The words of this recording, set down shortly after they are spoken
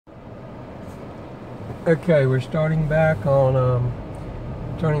Okay, we're starting back on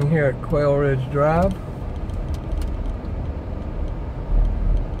turning here at Quail Ridge Drive.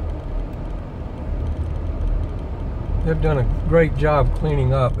 They've done a great job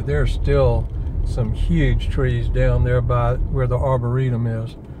cleaning up, but there's still some huge trees down there by where the Arboretum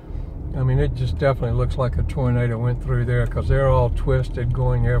is. I mean, it just definitely looks like a tornado went through there because they're all twisted,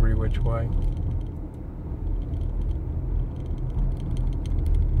 going every which way.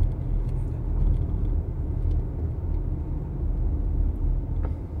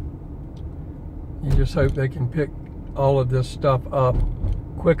 You just hope they can pick all of this stuff up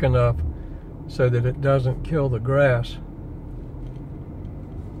quick enough so that it doesn't kill the grass.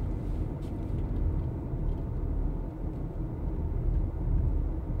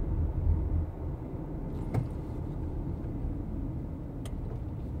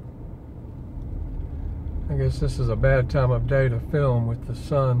 I guess this is a bad time of day to film with the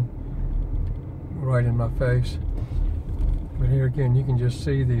sun right in my face. But here again, you can just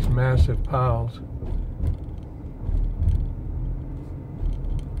see these massive piles.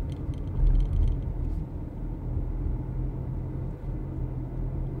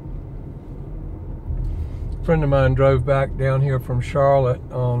 A friend of mine drove back down here from Charlotte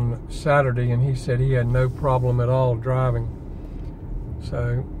on Saturday, and he said he had no problem at all driving.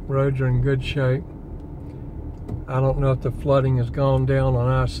 So roads are in good shape. I don't know if the flooding has gone down on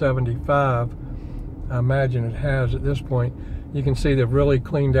I-75. I imagine it has at this point. You can see they've really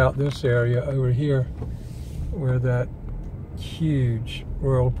cleaned out this area over here where that huge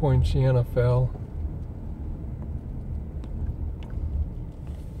Royal Poinciana fell.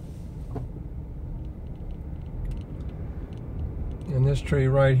 And this tree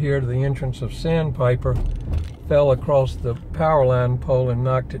right here to the entrance of Sandpiper fell across the power line pole and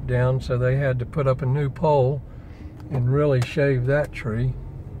knocked it down, so they had to put up a new pole and really shave that tree.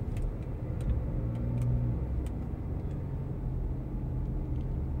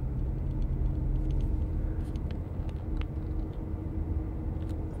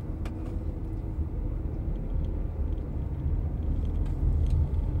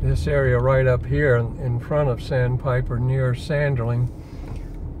 This area right up here in front of Sandpiper near Sanderling,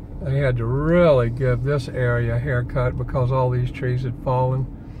 they had to really give this area a haircut because all these trees had fallen.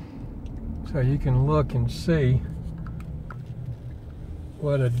 So you can look and see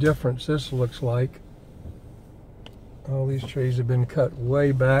what a difference this looks like. All these trees have been cut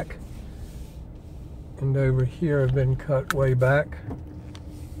way back, and over here have been cut way back.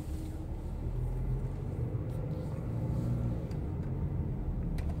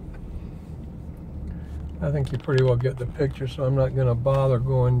 I think you pretty well get the picture, so I'm not going to bother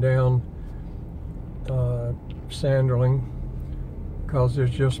going down Sanderling because there's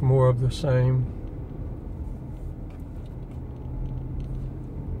just more of the same.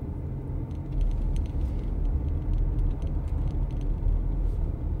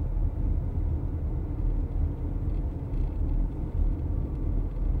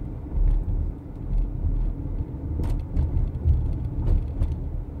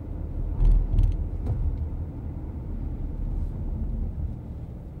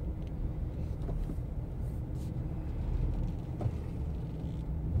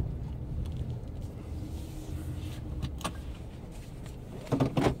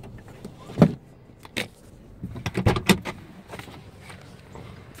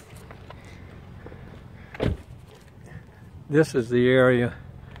 This is the area.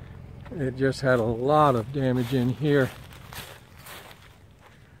 It just had a lot of damage in here.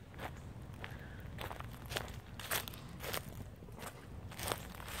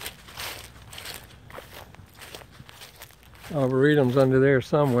 Arboretum's under there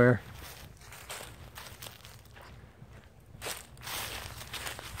somewhere.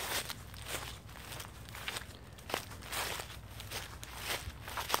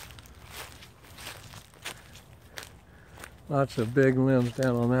 Lots of big limbs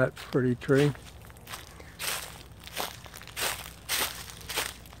down on that pretty tree.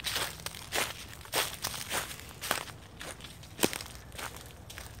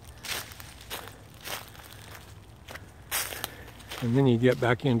 And then you get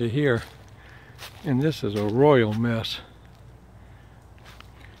back into here, and this is a royal mess.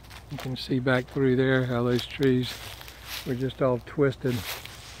 You can see back through there how those trees were just all twisted.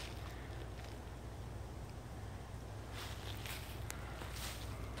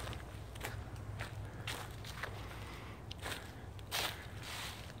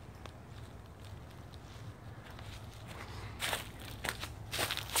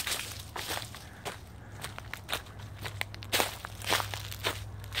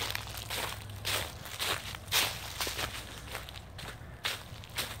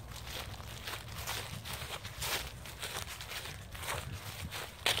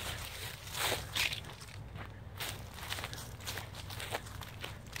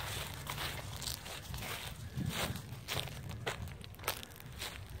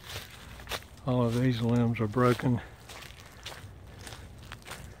 All of these limbs are broken.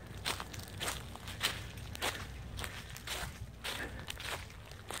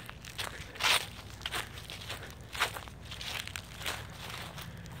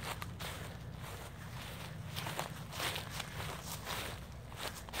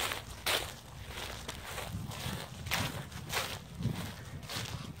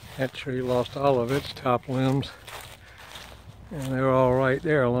 That tree lost all of its top limbs, and they were all right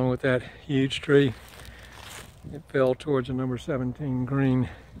there along with that huge tree. It fell towards the number 17 green.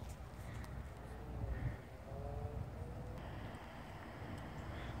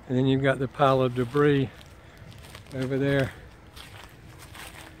 And then you've got the pile of debris over there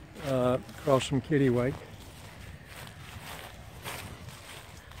across from Kittiwake.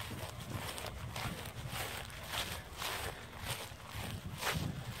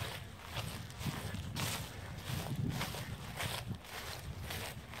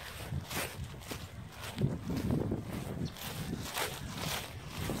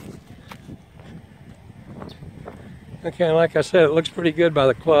 Okay, like I said, it looks pretty good by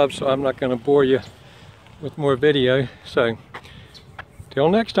the club, so I'm not going to bore you with more video. So, till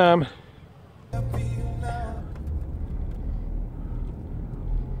next time.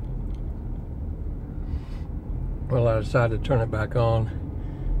 Well, I decided to turn it back on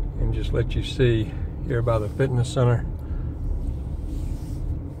and just let you see here by the fitness center.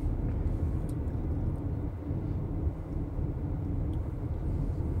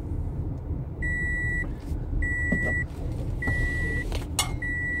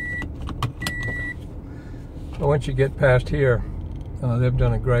 Once you get past here, they've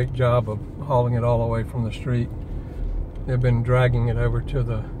done a great job of hauling it all the way from the street. They've been dragging it over to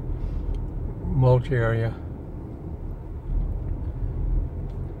the mulch area.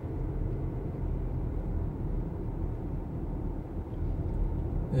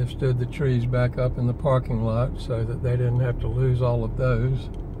 They've stood the trees back up in the parking lot so that they didn't have to lose all of those.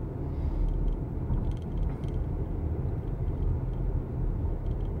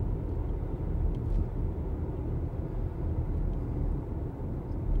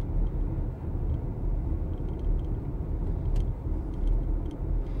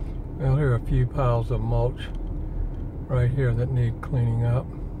 Well, here are a few piles of mulch right here that need cleaning up.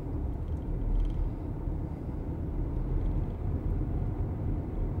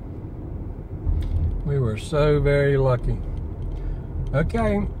 We were so very lucky.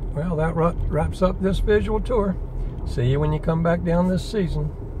 Okay, well, that wraps up this visual tour. See you when you come back down this season.